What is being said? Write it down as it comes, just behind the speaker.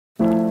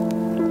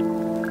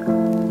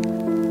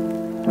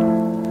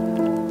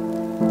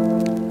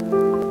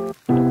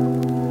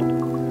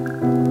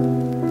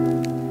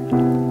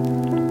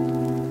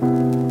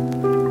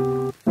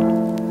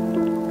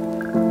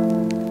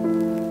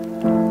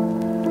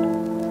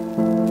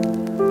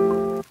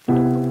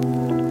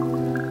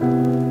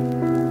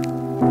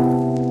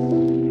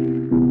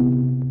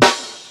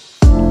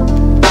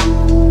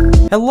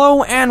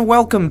Hello and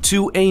welcome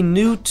to a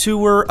new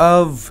tour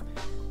of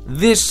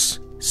this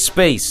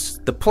space,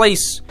 the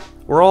place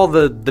where all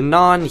the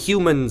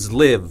non-humans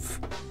live.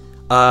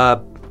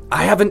 I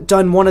haven't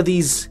done one of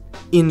these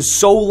in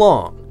so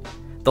long.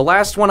 The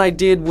last one I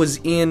did was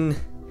in,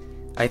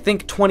 I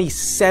think,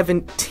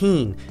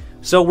 2017.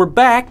 So we're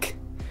back.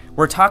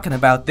 We're talking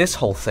about this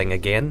whole thing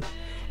again.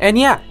 And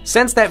yeah,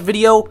 since that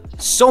video,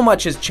 so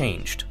much has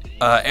changed.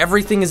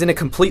 Everything is in a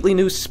completely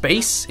new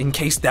space, in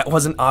case that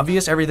wasn't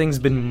obvious. Everything's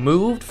been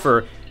moved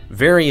for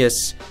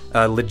various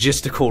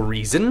logistical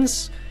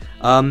reasons.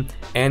 And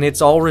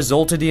it's all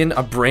resulted in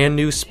a brand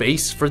new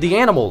space for the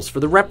animals, for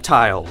the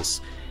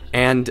reptiles.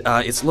 And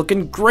it's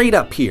looking great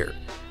up here.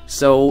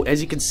 So as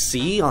you can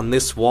see on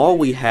this wall,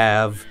 we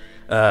have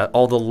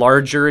all the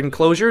larger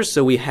enclosures.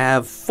 So we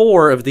have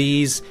 4 of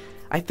these.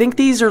 I think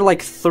these are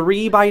like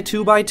 3 by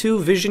 2 by 2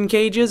 vision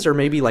cages, or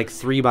maybe like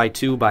 3 by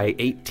 2 by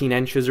 18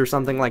 inches or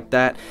something like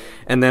that.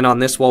 And then on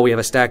this wall we have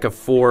a stack of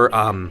 4,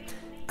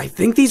 I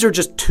think these are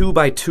just 2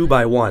 by 2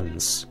 by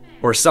 1s,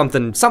 or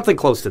something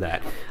close to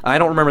that. I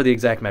don't remember the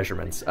exact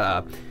measurements.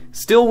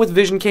 Still with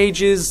vision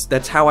cages,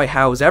 that's how I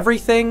house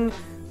everything.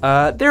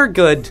 They're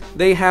good.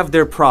 They have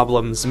their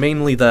problems,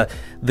 mainly the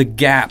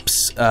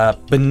gaps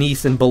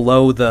beneath and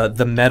below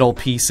the metal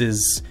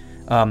pieces.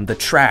 The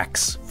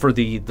tracks for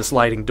the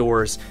sliding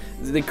doors,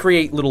 they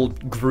create little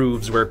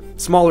grooves where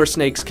smaller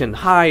snakes can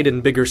hide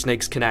and bigger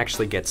snakes can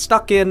actually get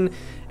stuck in,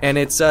 and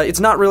it's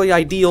not really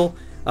ideal,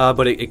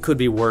 but it could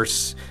be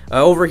worse.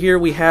 Over here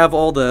we have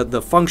all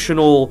the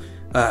functional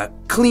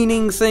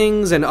cleaning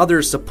things and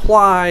other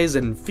supplies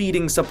and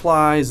feeding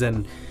supplies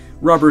and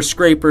rubber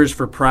scrapers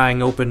for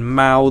prying open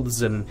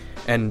mouths and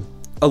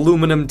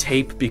aluminum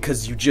tape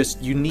because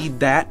you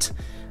need that.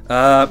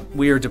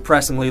 We are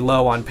depressingly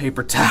low on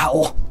paper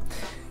towel.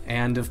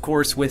 And of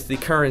course, with the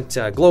current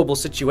global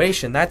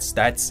situation,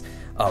 that's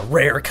a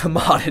rare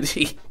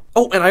commodity.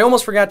 Oh, and I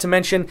almost forgot to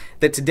mention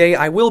that today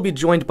I will be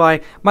joined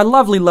by my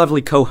lovely,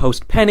 lovely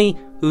co-host Penny,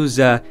 who's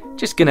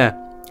just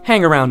gonna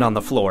hang around on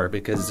the floor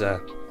because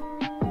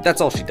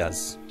that's all she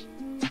does.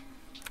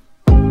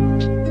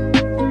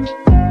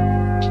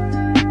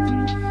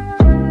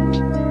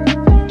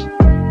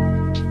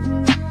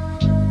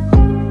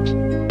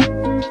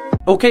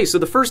 Okay, so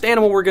the first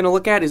animal we're gonna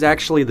look at is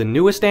actually the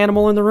newest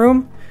animal in the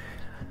room.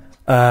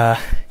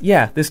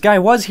 Yeah, this guy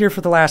was here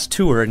for the last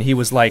tour, and he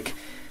was like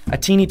a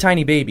teeny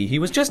tiny baby. He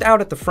was just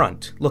out at the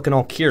front, looking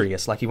all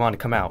curious, like he wanted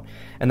to come out.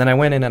 And then I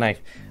went in and I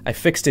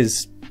fixed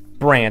his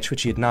branch,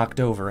 which he had knocked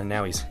over, and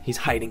now he's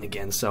hiding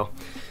again. So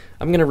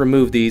I'm gonna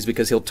remove these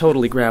because he'll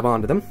totally grab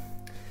onto them.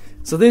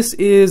 So this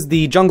is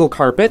the jungle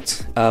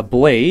carpet,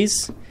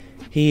 Blaze.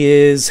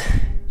 He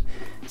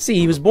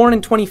was born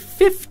in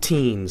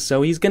 2015,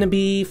 so he's gonna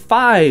be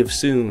 5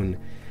 soon.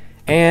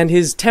 And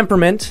his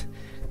temperament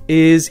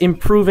is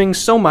improving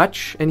so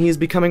much, and he is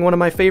becoming one of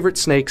my favorite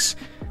snakes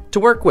to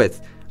work with.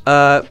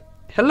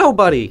 Hello,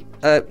 buddy.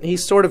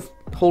 He's sort of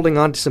holding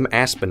on to some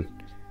aspen.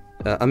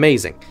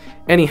 Amazing.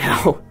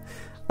 Anyhow,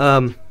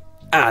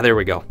 there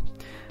we go.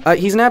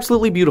 He's an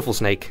absolutely beautiful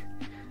snake.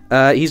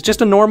 He's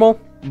just a normal,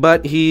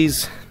 but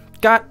he's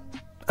got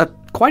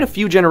quite a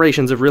few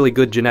generations of really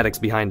good genetics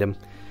behind him.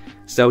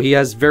 So he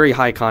has very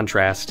high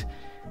contrast,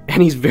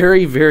 and he's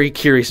very, very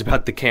curious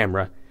about the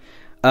camera.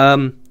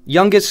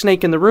 Youngest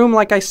snake in the room,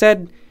 like I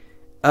said,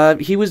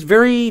 he was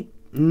very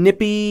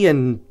nippy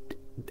and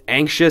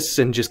anxious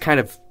and just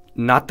kind of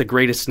not the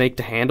greatest snake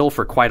to handle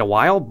for quite a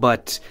while,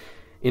 but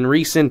in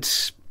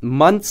recent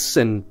months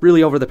and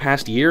really over the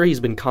past year, he's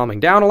been calming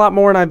down a lot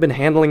more, and I've been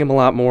handling him a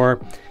lot more,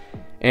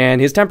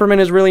 and his temperament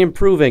is really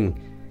improving,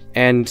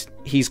 and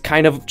he's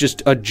kind of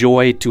just a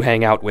joy to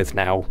hang out with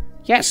now.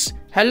 Yes,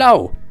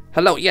 hello,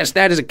 yes,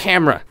 that is a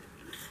camera.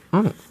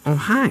 Oh,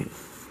 hi.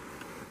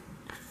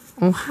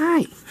 Oh,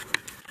 hi.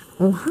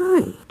 Oh,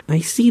 hi. I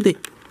see that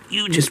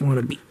you just want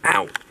to be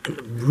out in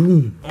the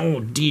room. Oh,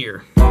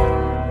 dear.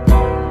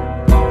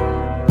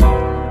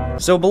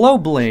 So below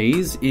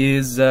Blaze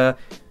is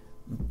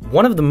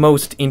one of the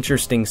most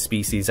interesting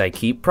species I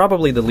keep,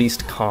 probably the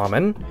least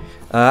common.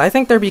 I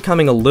think they're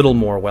becoming a little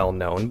more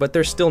well-known, but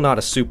they're still not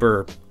a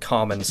super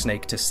common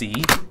snake to see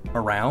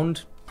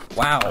around.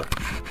 Wow.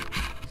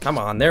 Come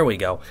on, there we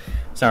go.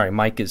 Sorry,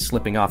 mic is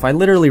slipping off. I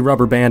literally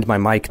rubber band my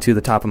mic to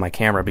the top of my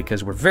camera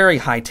because we're very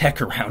high-tech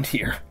around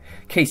here.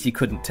 Case you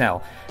couldn't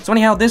tell. So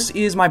anyhow, this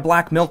is my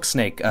black milk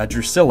snake,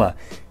 Drusilla.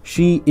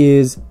 She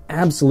is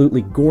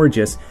absolutely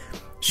gorgeous.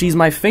 She's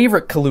my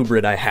favorite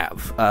colubrid I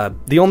have.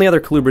 The only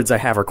other colubrids I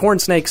have are corn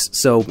snakes,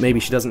 so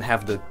maybe she doesn't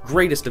have the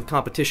greatest of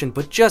competition,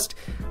 but just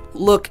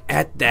look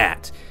at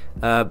that.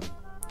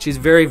 She's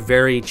very,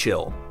 very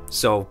chill.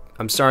 So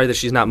I'm sorry that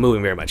she's not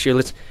moving very much.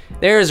 Here,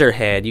 there's her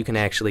head. You can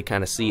actually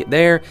kind of see it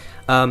there.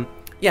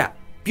 Yeah,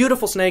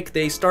 beautiful snake.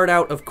 They start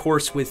out, of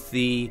course, with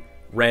the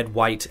red,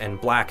 white, and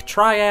black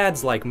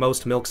triads, like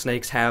most milk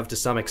snakes have to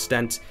some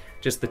extent,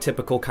 just the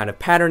typical kind of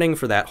patterning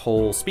for that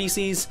whole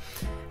species,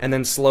 and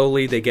then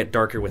slowly they get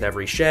darker with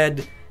every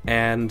shed,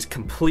 and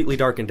completely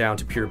darken down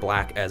to pure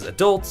black as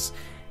adults,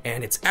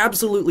 and it's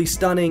absolutely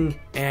stunning,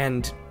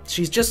 and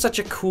she's just such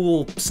a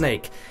cool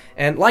snake.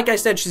 And like I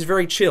said, she's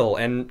very chill,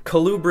 and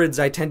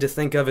colubrids I tend to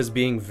think of as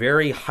being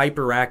very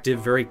hyperactive,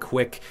 very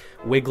quick,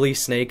 wiggly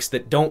snakes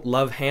that don't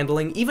love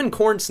handling. Even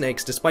corn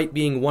snakes, despite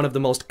being one of the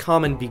most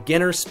common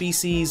beginner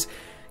species,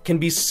 can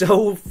be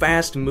so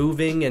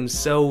fast-moving and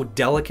so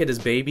delicate as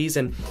babies,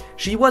 and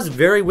she was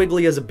very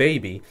wiggly as a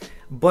baby,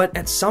 but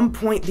at some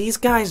point these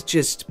guys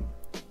just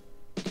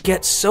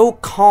get so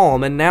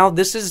calm, and now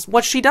this is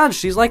what she does.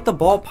 She's like the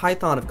ball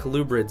python of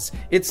colubrids.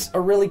 It's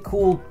a really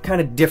cool, kind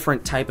of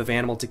different type of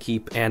animal to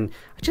keep, and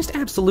I just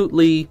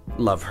absolutely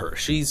love her.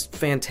 She's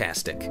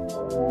fantastic.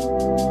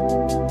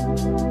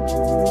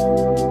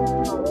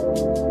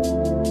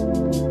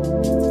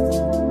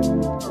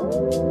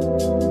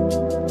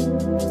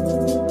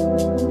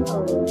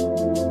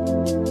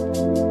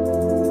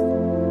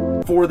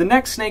 For the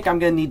next snake, I'm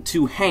going to need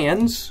 2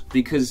 hands,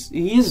 because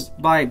he is,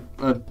 by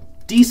a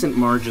decent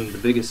margin, the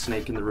biggest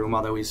snake in the room,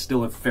 although he's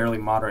still a fairly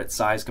moderate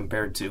size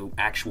compared to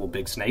actual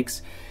big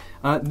snakes.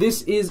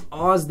 This is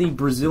Oz the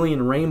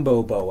Brazilian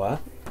rainbow boa.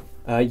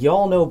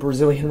 Y'all know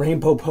Brazilian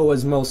rainbow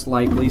boas most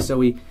likely, so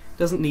he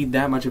doesn't need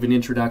that much of an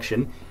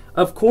introduction.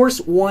 Of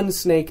course, one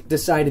snake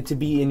decided to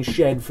be in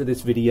shed for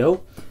this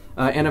video.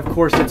 And of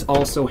course, it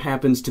also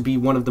happens to be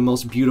one of the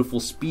most beautiful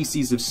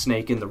species of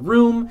snake in the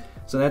room,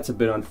 so that's a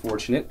bit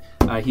unfortunate.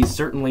 He's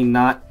certainly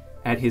not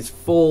at his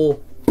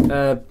full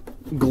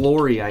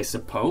glory, I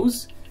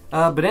suppose.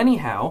 But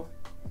anyhow,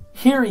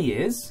 here he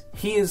is.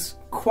 He is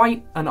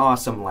quite an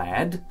awesome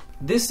lad.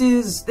 This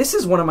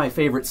is one of my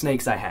favorite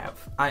snakes I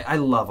have. I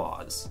love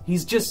Oz.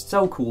 He's just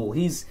so cool.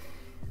 He's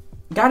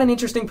got an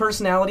interesting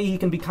personality. He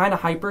can be kind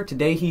of hyper.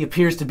 Today he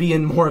appears to be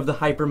in more of the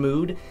hyper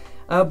mood.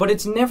 But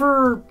it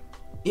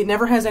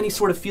never has any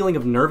sort of feeling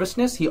of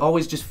nervousness. He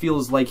always just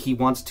feels like he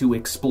wants to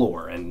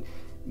explore, and,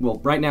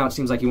 well, right now it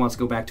seems like he wants to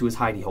go back to his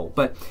hidey hole.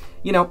 But,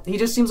 you know, he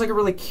just seems like a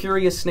really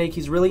curious snake.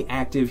 He's really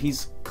active.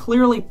 He's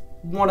clearly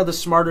one of the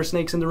smarter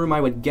snakes in the room,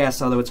 I would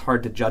guess, although it's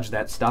hard to judge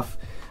that stuff.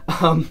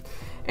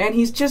 And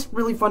he's just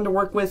really fun to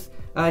work with.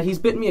 He's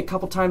bitten me a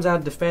couple times out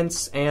of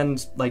defense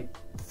and, like,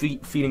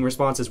 feeding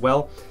response as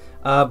well.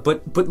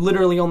 But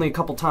literally only a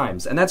couple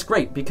times. And that's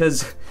great,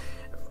 because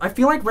I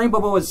feel like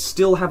rainbow boas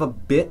still have a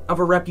bit of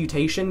a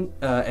reputation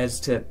as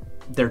to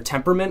their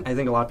temperament. I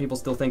think a lot of people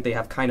still think they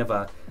have kind of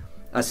a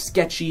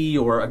sketchy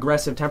or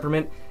aggressive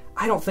temperament.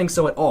 I don't think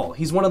so at all.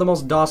 He's one of the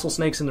most docile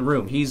snakes in the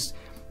room. He's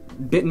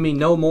bitten me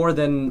no more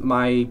than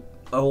my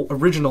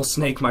original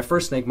snake, my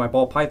first snake, my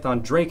ball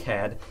python Drake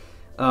had.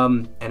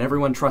 And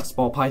everyone trusts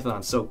ball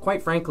pythons, so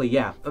quite frankly,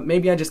 yeah,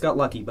 maybe I just got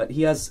lucky, but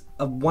he has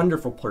a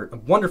wonderful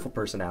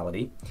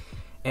personality,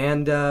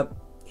 and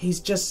he's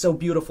just so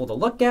beautiful to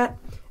look at,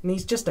 and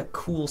he's just a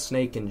cool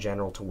snake in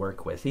general to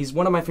work with. He's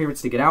one of my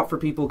favorites to get out for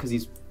people because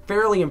he's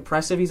fairly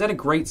impressive. He's at a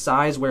great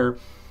size where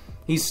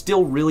he's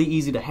still really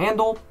easy to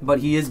handle, but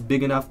he is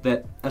big enough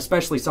that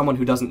especially someone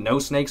who doesn't know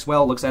snakes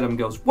well looks at him and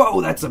goes,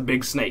 "Whoa, that's a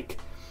big snake."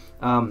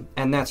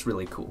 And that's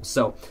really cool.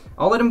 So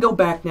I'll let him go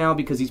back now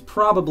because he's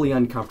probably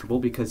uncomfortable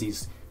because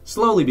he's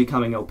slowly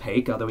becoming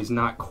opaque, although he's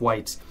not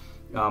quite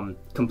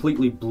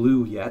completely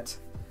blue yet.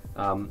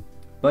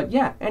 But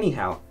yeah,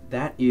 anyhow,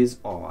 that is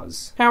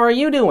Oz. How are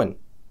you doing?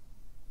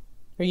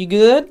 Are you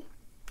good?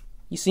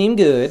 You seem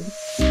good.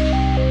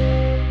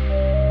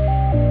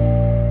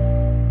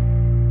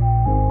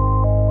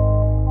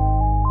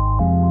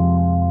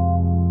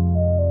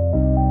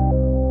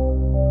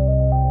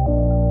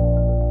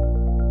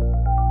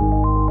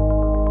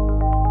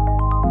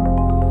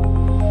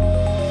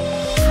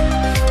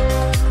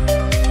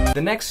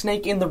 The next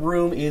snake in the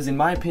room is, in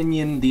my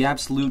opinion, the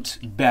absolute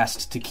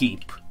best to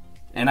keep.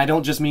 And I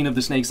don't just mean of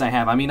the snakes I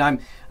have. I mean,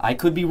 I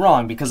could be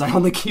wrong because I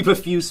only keep a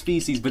few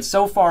species, but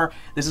so far,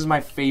 this is my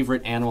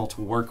favorite animal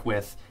to work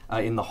with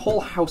in the whole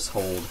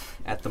household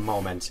at the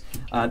moment.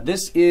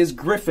 This is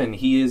Griffin.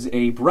 He is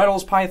a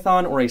Brettles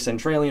python, or a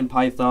Centralian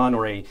python,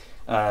 or a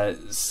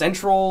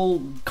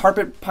Central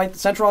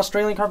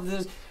Australian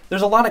carpet.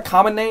 There's a lot of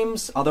common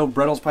names, although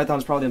Brettles python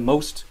is probably the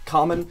most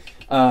common.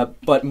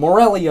 But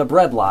Morelia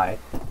bredli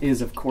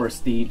is, of course,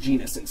 the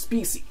genus and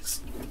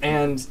species.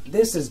 And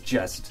this is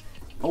just,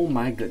 oh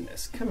my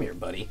goodness. Come here,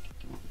 buddy.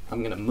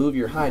 I'm gonna move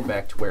your hide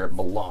back to where it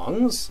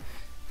belongs.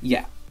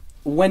 Yeah.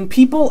 When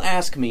people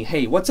ask me,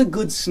 hey, what's a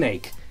good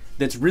snake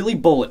that's really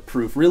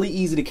bulletproof, really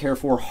easy to care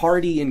for,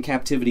 hardy in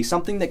captivity,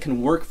 something that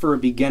can work for a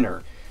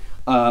beginner,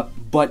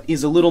 but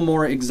is a little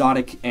more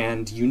exotic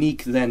and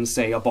unique than,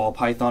 say, a ball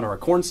python or a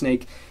corn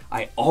snake,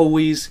 I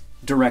always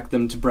direct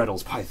them to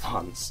Brettles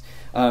pythons.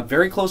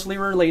 Very closely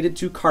related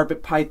to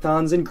carpet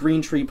pythons and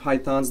green tree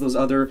pythons, those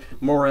other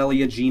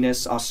Morelia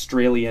genus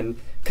Australian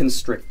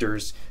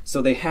constrictors.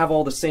 So they have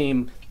all the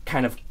same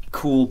kind of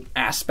cool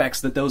aspects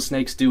that those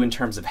snakes do in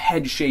terms of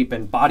head shape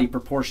and body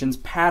proportions,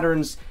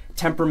 patterns,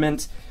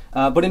 temperament.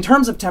 But in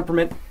terms of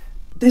temperament,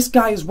 this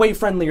guy is way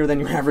friendlier than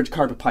your average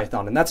carpet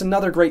python, and that's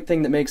another great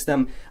thing that makes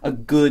them a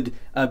good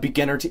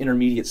beginner to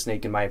intermediate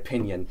snake, in my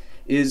opinion,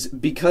 is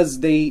because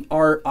they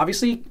are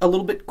obviously a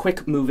little bit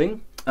quick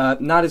moving,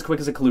 Not as quick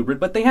as a colubrid,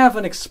 but they have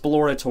an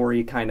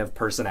exploratory kind of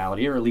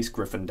personality, or at least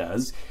Griffin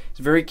does. He's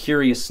a very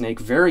curious snake,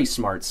 very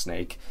smart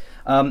snake.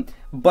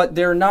 But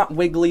they're not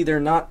wiggly, they're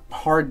not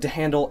hard to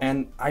handle,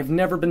 and I've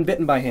never been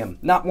bitten by him.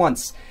 Not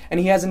once. And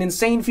he has an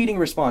insane feeding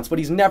response, but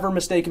he's never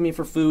mistaken me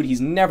for food,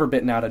 he's never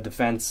bitten out of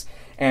defense.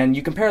 And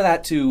you compare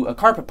that to a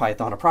carpet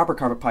python, a proper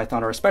carpet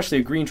python, or especially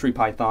a green tree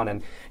python,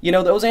 and, you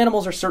know, those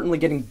animals are certainly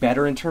getting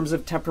better in terms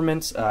of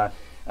temperaments,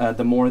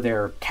 the more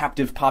their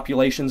captive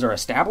populations are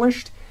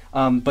established.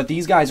 But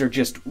these guys are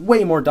just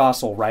way more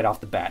docile right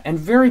off the bat, and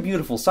very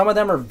beautiful. Some of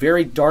them are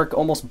very dark,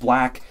 almost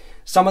black.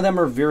 Some of them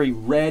are very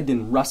red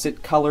and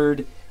russet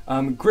colored.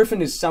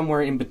 Griffin is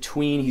somewhere in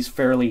between. He's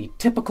fairly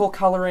typical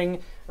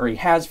coloring, or he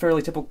has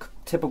fairly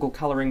typical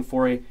coloring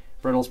for a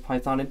Brittle's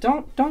python. And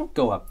don't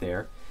go up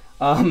there.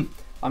 I'm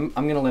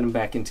gonna let him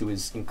back into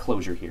his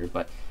enclosure here.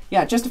 But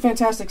yeah, just a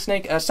fantastic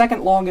snake.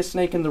 Second longest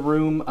snake in the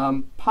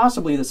room,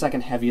 possibly the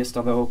second heaviest.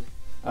 Although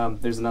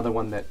there's another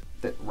one that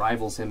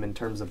rivals him in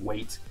terms of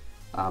weight,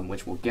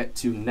 which we'll get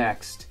to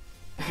next.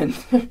 And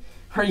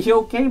are you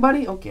okay,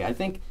 buddy? Okay, I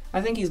think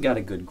he's got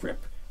a good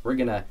grip. We're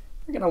gonna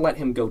let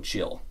him go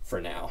chill for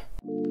now.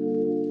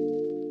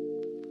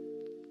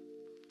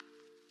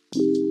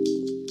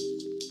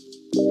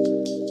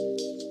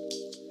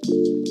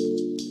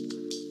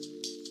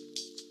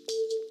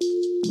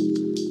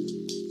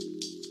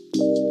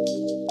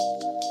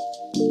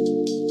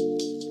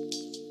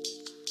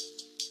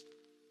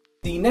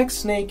 The next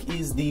snake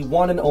is the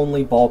one and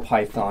only ball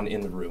python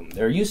in the room.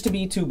 There used to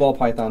be 2 ball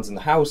pythons in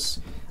the house.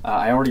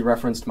 I already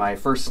referenced my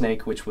first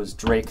snake, which was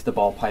Drake the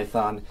ball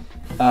python.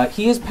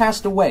 He has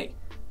passed away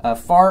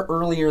far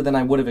earlier than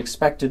I would have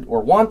expected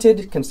or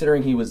wanted,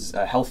 considering he was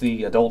a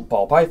healthy adult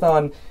ball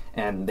python,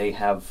 and they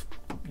have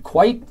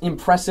quite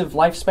impressive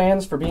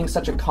lifespans for being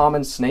such a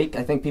common snake.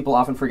 I think people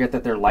often forget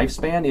that their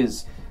lifespan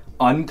is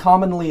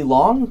uncommonly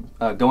long,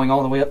 going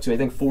all the way up to, I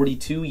think,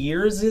 42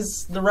 years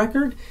is the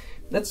record.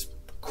 That's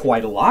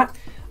quite a lot.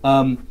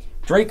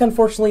 Drake,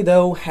 unfortunately,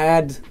 though,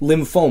 had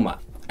lymphoma,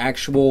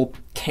 actual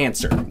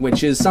cancer,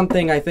 which is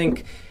something I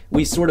think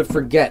we sort of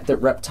forget that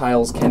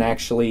reptiles can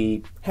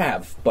actually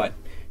have, but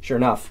sure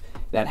enough,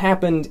 that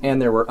happened,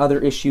 and there were other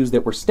issues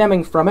that were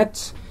stemming from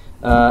it,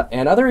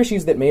 and other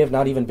issues that may have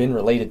not even been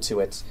related to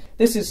it.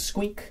 This is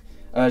Squeak.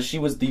 She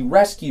was the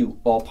rescue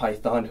ball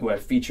python who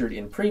I've featured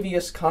in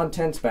previous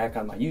content back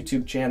on my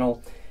YouTube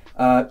channel.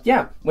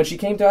 Yeah, when she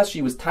came to us,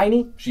 she was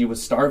tiny, she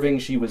was starving,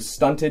 she was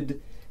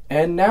stunted,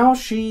 and now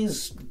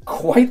she's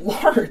quite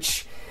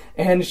large.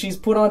 And she's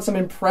put on some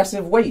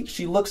impressive weight.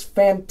 She looks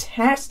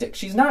fantastic.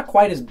 She's not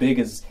quite as big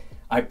as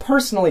I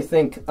personally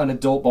think an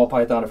adult ball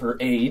python of her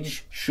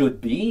age should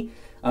be.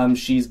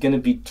 She's going to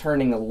be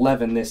turning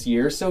 11 this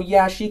year, so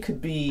yeah, she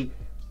could be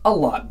a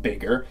lot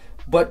bigger.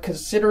 But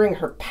considering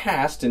her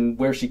past and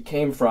where she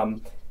came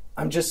from,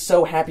 I'm just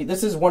so happy.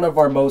 This is one of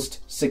our most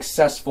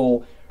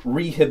successful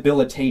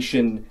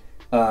rehabilitation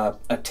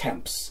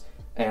attempts,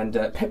 and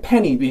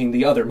Penny being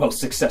the other most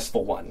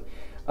successful one.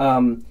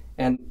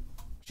 And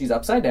she's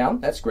upside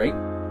down, that's great.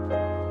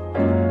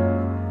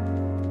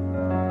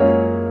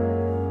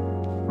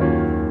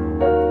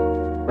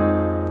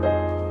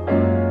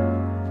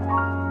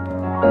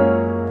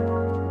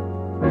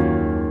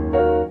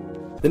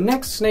 The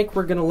next snake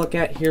we're going to look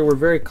at here, we're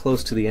very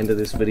close to the end of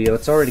this video.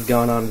 It's already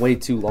gone on way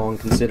too long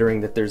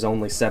considering that there's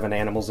only 7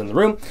 animals in the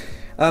room.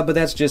 But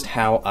that's just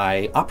how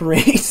I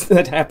operate.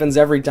 That happens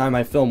every time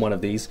I film one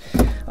of these.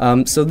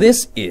 So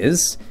this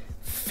is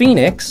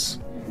Phoenix,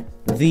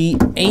 the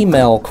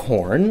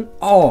Amelcorn.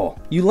 Oh,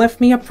 you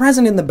left me a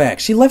present in the back.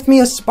 She left me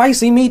a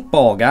spicy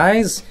meatball,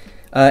 guys.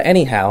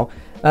 Anyhow,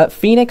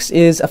 Phoenix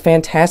is a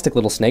fantastic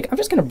little snake. I'm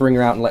just going to bring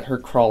her out and let her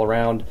crawl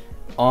around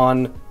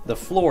on the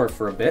floor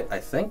for a bit, I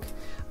think.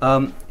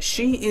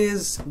 She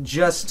is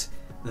just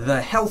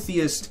the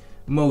healthiest,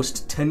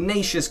 most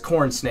tenacious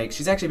corn snake.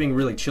 She's actually being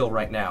really chill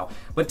right now.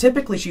 But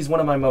typically she's one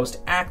of my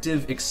most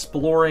active,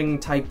 exploring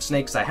type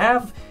snakes I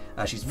have.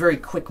 She's very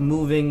quick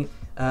moving.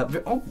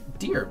 Oh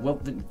dear,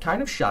 well,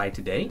 kind of shy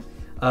today.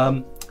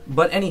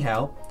 But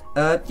anyhow,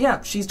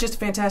 yeah, she's just a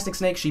fantastic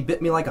snake. She bit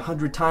me like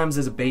 100 times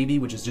as a baby,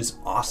 which is just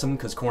awesome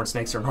because corn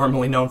snakes are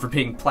normally known for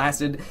being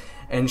placid.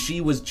 And she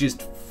was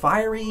just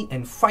fiery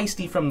and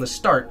feisty from the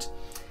start.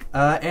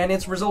 And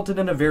it's resulted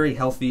in a very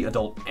healthy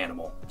adult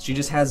animal. She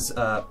just has,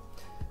 I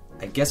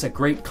guess, a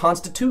great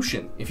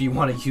constitution, if you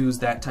want to use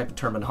that type of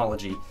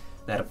terminology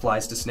that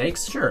applies to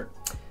snakes, sure.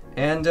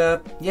 And,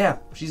 yeah,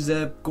 she's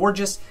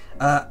gorgeous.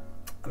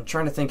 I'm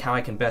trying to think how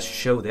I can best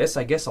show this.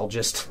 I guess I'll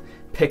just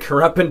pick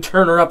her up and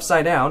turn her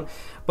upside down.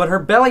 But her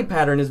belly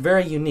pattern is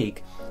very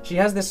unique. She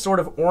has this sort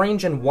of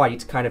orange and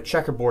white kind of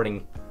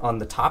checkerboarding on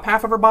the top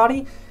half of her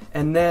body,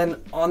 and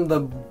then on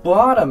the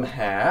bottom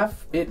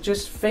half, it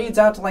just fades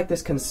out to like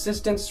this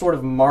consistent sort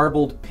of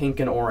marbled pink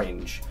and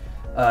orange.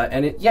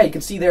 And yeah, you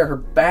can see there her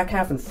back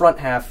half and front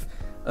half,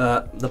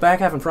 the back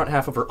half and front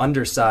half of her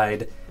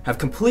underside have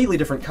completely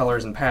different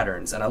colors and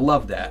patterns, and I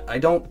love that. I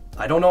don't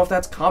know if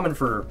that's common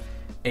for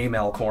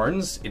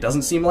Amelcorns. It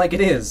doesn't seem like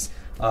it is.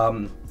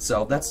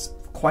 So that's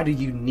quite a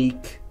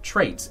unique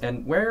traits.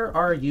 And where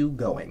are you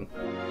going?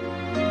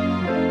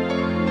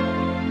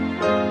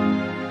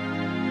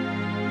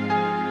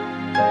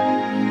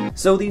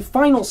 So the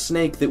final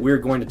snake that we're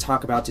going to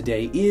talk about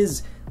today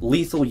is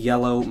Lethal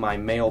Yellow, my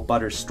male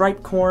butter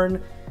stripe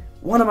corn.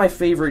 One of my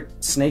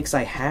favorite snakes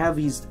I have.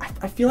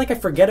 I feel like I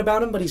forget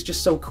about him, but he's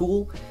just so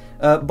cool.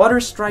 Butter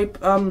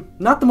stripe,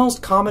 not the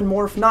most common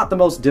morph, not the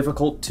most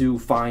difficult to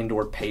find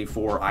or pay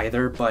for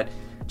either, but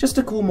just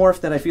a cool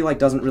morph that I feel like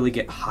doesn't really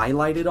get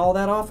highlighted all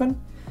that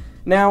often.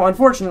 Now,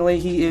 unfortunately,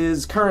 he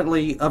is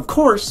currently, of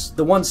course,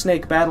 the one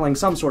snake battling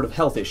some sort of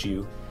health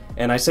issue.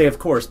 And I say of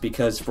course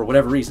because, for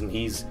whatever reason,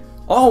 he's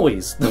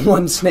always the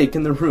one snake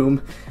in the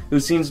room who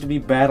seems to be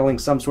battling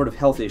some sort of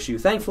health issue.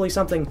 Thankfully,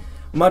 something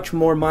much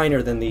more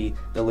minor than the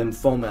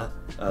lymphoma,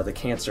 the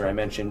cancer I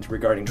mentioned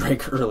regarding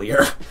Drake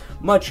earlier.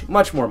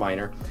 much more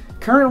minor.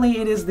 Currently,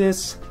 it is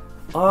this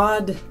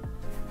odd...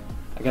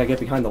 I gotta get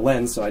behind the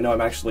lens so I know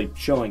I'm actually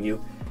showing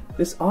you.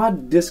 This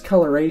odd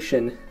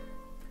discoloration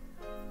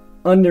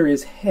under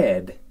his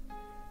head.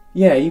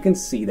 Yeah, you can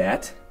see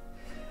that.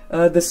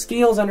 The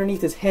scales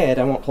underneath his head,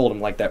 I won't hold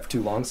him like that for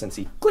too long since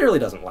he clearly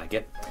doesn't like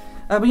it.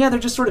 But yeah, they're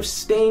just sort of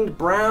stained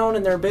brown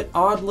and they're a bit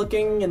odd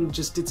looking and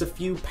just it's a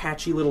few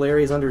patchy little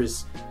areas under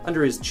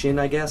his chin,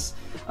 I guess.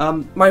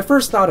 My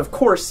first thought, of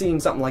course, seeing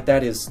something like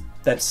that is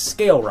that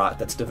scale rot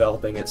that's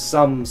developing at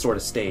some sort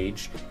of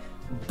stage.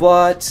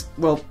 But,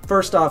 well,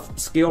 first off,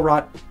 scale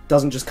rot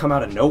doesn't just come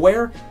out of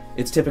nowhere.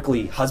 It's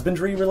typically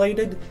husbandry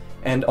related.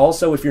 And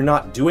also, if you're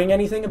not doing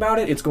anything about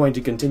it, it's going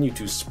to continue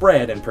to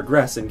spread and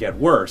progress and get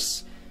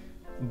worse.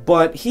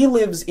 But he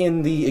lives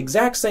in the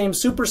exact same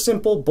super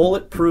simple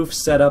bulletproof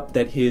setup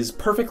that his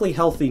perfectly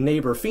healthy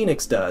neighbor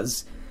Phoenix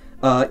does.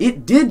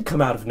 It did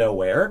come out of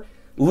nowhere.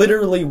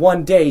 Literally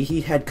one day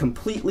he had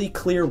completely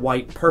clear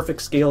white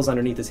perfect scales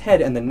underneath his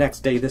head and the next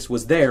day this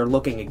was there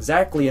looking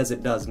exactly as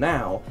it does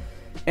now.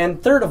 And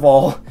third of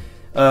all,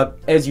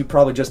 as you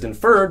probably just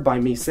inferred by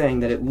me saying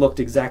that it looked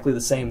exactly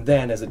the same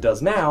then as it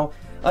does now,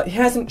 it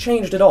hasn't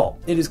changed at all.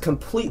 It is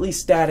completely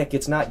static,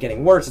 it's not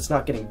getting worse, it's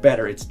not getting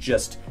better, it's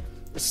just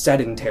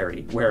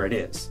sedentary where it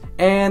is.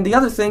 And the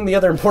other thing, the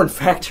other important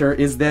factor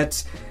is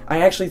that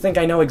I actually think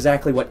I know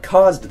exactly what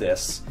caused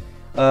this.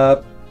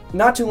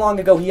 Not too long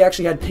ago he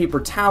actually had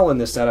paper towel in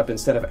this setup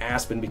instead of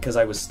aspen because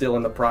I was still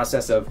in the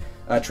process of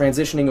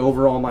transitioning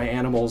over all my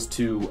animals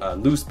to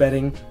loose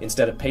bedding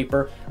instead of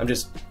paper. I'm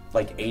just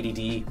like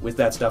ADD with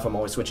that stuff, I'm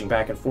always switching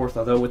back and forth,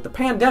 although with the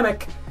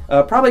pandemic,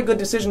 probably a good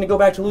decision to go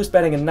back to loose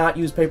bedding and not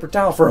use paper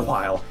towel for a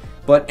while.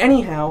 But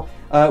anyhow,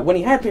 when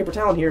he had paper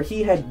towel in here,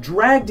 he had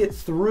dragged it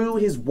through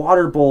his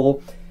water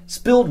bowl,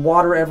 spilled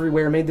water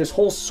everywhere, made this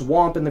whole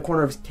swamp in the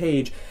corner of his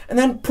cage, and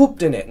then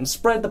pooped in it and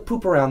spread the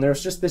poop around.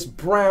 There's just this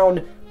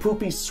brown,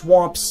 poopy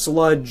swamp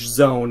sludge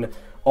zone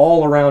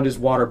all around his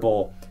water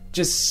bowl.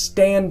 Just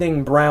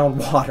standing brown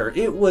water.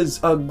 It was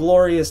a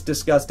glorious,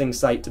 disgusting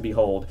sight to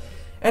behold.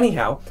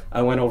 Anyhow,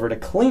 I went over to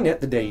clean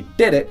it the day he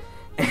did it,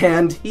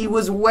 and he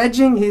was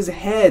wedging his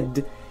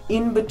head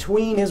in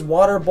between his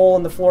water bowl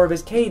and the floor of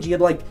his cage. He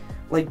had like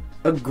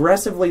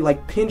aggressively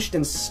pinched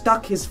and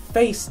stuck his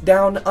face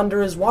down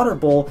under his water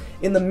bowl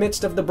in the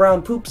midst of the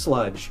brown poop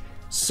sludge.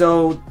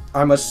 So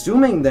I'm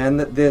assuming then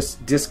that this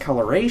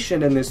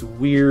discoloration and this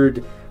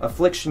weird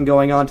affliction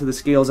going on to the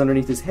scales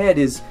underneath his head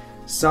is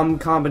some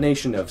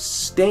combination of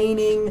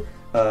staining,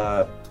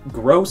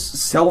 gross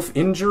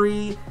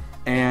self-injury,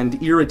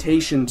 and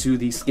irritation to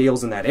the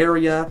scales in that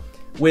area,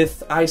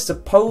 with, I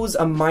suppose,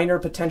 a minor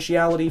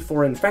potentiality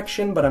for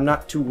infection, but I'm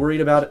not too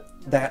worried about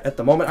that at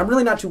the moment. I'm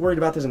really not too worried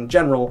about this in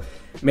general,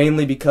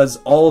 mainly because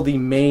all the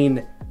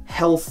main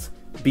health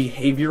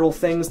behavioral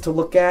things to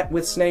look at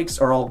with snakes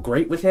are all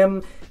great with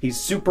him. He's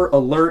super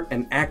alert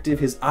and active,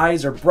 his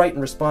eyes are bright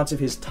and responsive,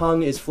 his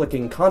tongue is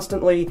flicking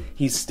constantly,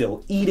 he's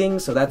still eating,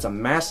 so that's a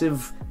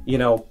massive,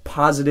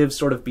 positive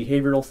sort of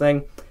behavioral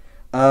thing.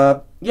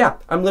 Yeah,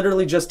 I'm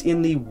literally just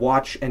in the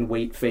watch and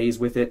wait phase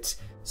with it.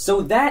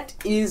 So that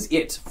is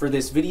it for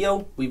this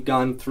video. We've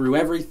gone through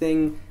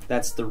everything.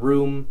 That's the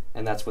room,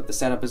 and that's what the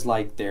setup is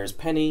like. There's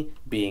Penny,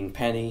 being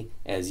Penny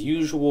as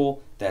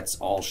usual. That's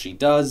all she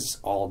does,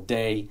 all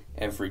day,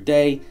 every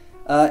day.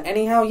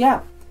 Anyhow,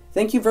 yeah.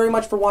 Thank you very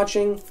much for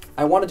watching.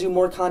 I want to do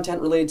more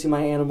content related to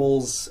my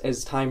animals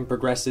as time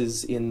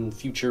progresses in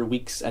future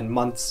weeks and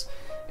months.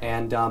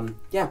 And,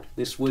 yeah,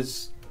 this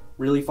was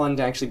really fun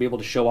to actually be able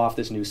to show off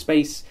this new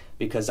space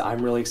because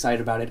I'm really excited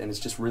about it, and it's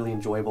just really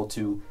enjoyable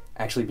to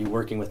actually be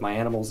working with my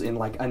animals in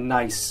a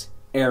nice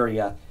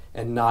area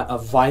and not a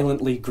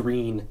violently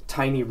green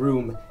tiny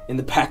room in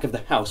the back of the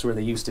house where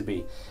they used to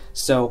be.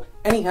 So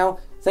anyhow,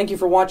 thank you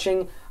for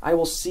watching. I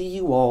will see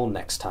you all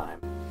next time.